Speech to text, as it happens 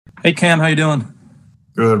Hey Cam, how you doing?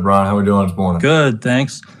 Good, Brian. How we doing this morning? Good,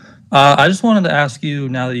 thanks. I just wanted to ask you,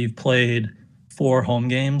 now that you've played four home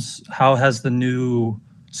games, how has the new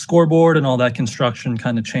scoreboard and all that construction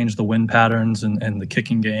kind of changed the wind patterns and the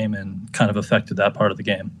kicking game and kind of affected that part of the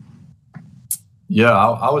game? Yeah,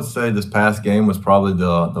 I would say this past game was probably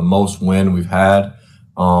the most win we've had.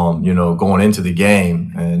 Going into the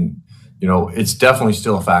game, and it's definitely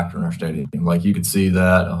still a factor in our stadium. Like you could see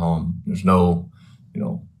that there's no,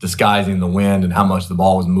 disguising the wind and how much the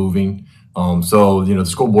ball was moving. The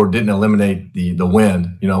scoreboard didn't eliminate the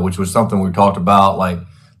wind, which was something we talked about, like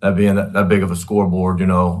that being that big of a scoreboard.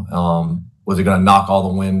 Was it going to knock all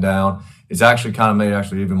the wind down? It's actually kind of made it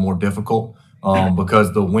actually even more difficult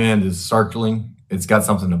because the wind is circling. It's got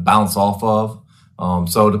something to bounce off of.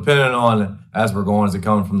 So depending on as we're going, is it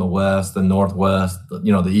coming from the west, the northwest,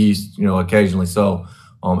 the east, occasionally. So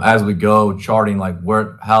as we go, charting like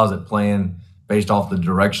how is it playing based off the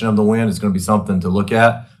direction of the wind is going to be something to look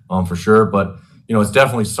at for sure. But it's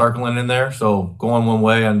definitely circling in there. So going one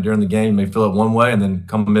way and during the game, you may feel it one way, and then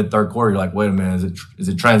come mid third quarter, you're like, wait a minute, is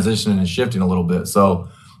it transitioning and shifting a little bit? So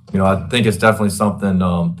I think it's definitely something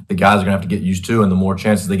the guys are going to have to get used to, and the more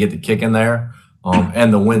chances they get to kick in there,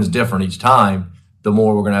 and the wind's different each time, the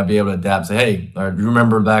more we're going to be able to adapt. Say, hey, you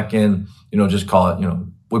remember back in, just call it,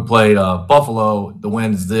 we played Buffalo, the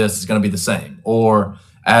wind is this, it's going to be the same. Or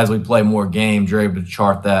as we play more games, you're able to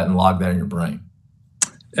chart that and log that in your brain.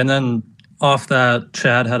 And then off that,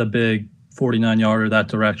 Chad had a big 49-yarder that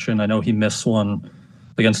direction. I know he missed one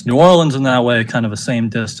against New Orleans in that way, kind of the same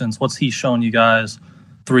distance. What's he shown you guys?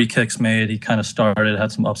 3 kicks made. He kind of started,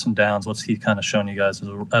 had some ups and downs. What's he kind of shown you guys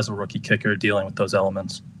as a rookie kicker dealing with those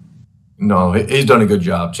elements? No, he's done a good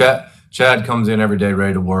job. Chad comes in every day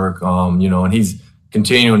ready to work, and he's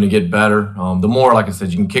continuing to get better. The more, like I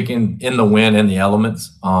said, you can kick in the wind and the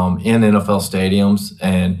elements in NFL stadiums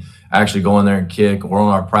and actually go in there and kick, or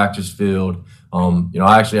on our practice field.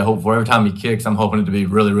 I hope for every time he kicks, I'm hoping it to be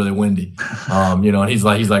really, really windy. And he's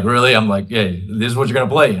like, really? I'm like, yeah, this is what you're going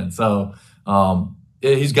to play in. So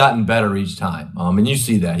he's gotten better each time. And you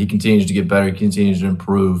see that. He continues to get better. He continues to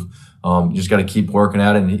improve. You just got to keep working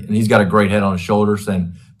at it. And he's got a great head on his shoulders,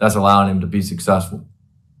 and that's allowing him to be successful.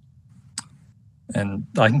 And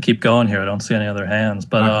I can keep going here. I don't see any other hands.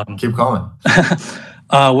 But keep going.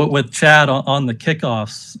 With Chad on the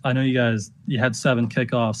kickoffs, I know you had 7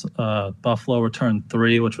 kickoffs. Buffalo returned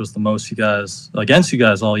 3, which was the most against you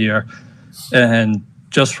guys all year. And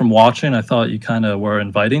just from watching, I thought you kind of were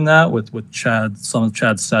inviting that with Chad, some of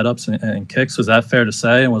Chad's setups and kicks. Was that fair to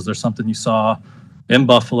say? And was there something you saw in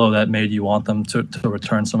Buffalo that made you want them to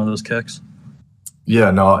return some of those kicks?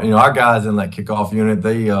 Yeah, no, our guys in that kickoff unit,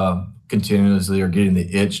 they continuously are getting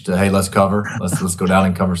the itch to, hey, let's cover. Let's go down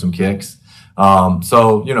and cover some kicks. When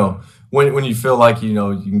you feel like, you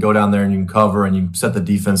can go down there and you can cover and you set the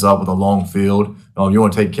defense up with a long field, you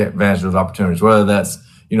want to take advantage of those opportunities, whether that's,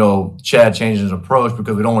 Chad changing his approach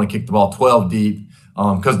because we don't want to kick the ball 12 deep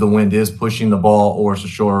because the wind is pushing the ball, or it's a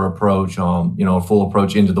shorter approach, a full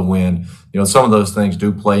approach into the wind. Some of those things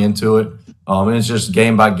do play into it. And it's just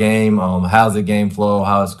game by game, how's the game flow,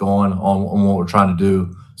 how it's going on what we're trying to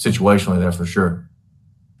do situationally there for sure.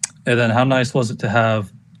 And then how nice was it to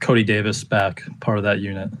have Cody Davis back, part of that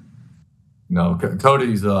unit? No,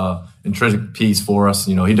 Cody's an intrinsic piece for us.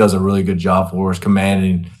 He does a really good job for us,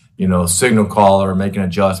 commanding, signal caller, making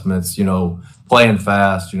adjustments, playing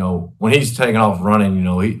fast. When he's taking off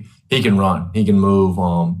running, he can run, he can move.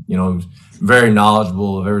 Very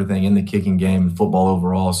knowledgeable of everything in the kicking game and football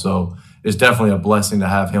overall. So it's definitely a blessing to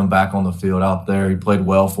have him back on the field out there. He played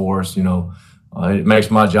well for us. It makes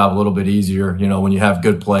my job a little bit easier, when you have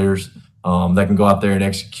good players that can go out there and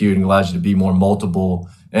execute, and allows you to be more multiple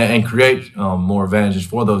and create more advantages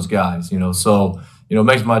for those guys. So it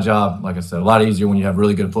makes my job, like I said, a lot easier when you have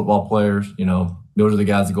really good football players. Those are the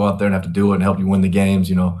guys that go out there and have to do it and help you win the games.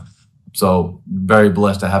 So very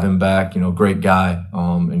blessed to have him back. Great guy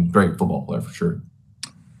and great football player for sure.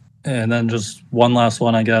 And then just one last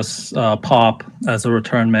one, I guess. Pop as a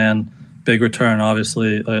return man, big return,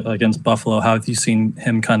 obviously, against Buffalo. How have you seen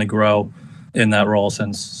him kind of grow in that role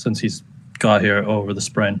since he's got here over the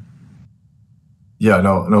spring? Yeah,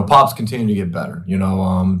 no, Pop's continuing to get better.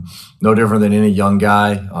 No different than any young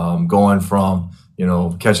guy going from,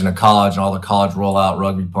 catching a college and all the college rollout,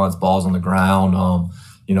 rugby punts, balls on the ground,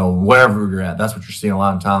 wherever you're at. That's what you're seeing a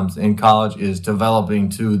lot of times in college, is developing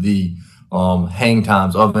to the hang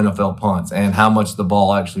times of NFL punts and how much the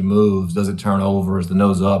ball actually moves. Does it turn over? Is the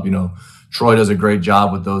nose up? Troy does a great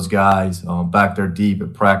job with those guys back there deep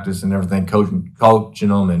at practice and everything, coaching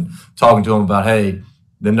them and talking to them about, hey,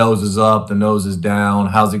 the nose is up, the nose is down,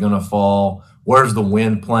 how's it going to fall, where's the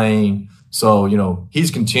wind playing. So, he's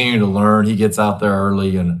continuing to learn. He gets out there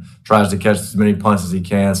early and tries to catch as many punts as he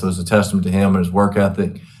can. So it's a testament to him and his work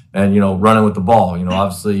ethic and, running with the ball.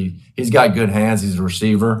 Obviously he's got good hands. He's a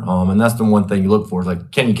receiver. And that's the one thing you look for is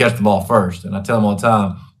like, can you catch the ball first? And I tell him all the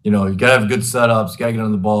time, you got to have good setups, got to get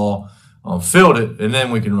on the ball, field it, and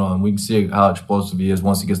then we can run. We can see how explosive he is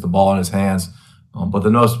once he gets the ball in his hands. But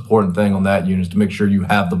the most important thing on that unit is to make sure you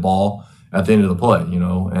have the ball at the end of the play,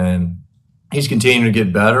 and he's continuing to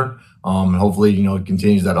get better. And hopefully, it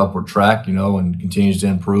continues that upward track, and continues to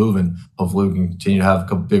improve. And hopefully we can continue to have a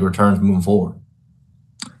couple big returns moving forward.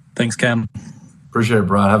 Thanks, Cam. Appreciate it,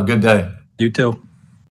 Brian. Have a good day. You too.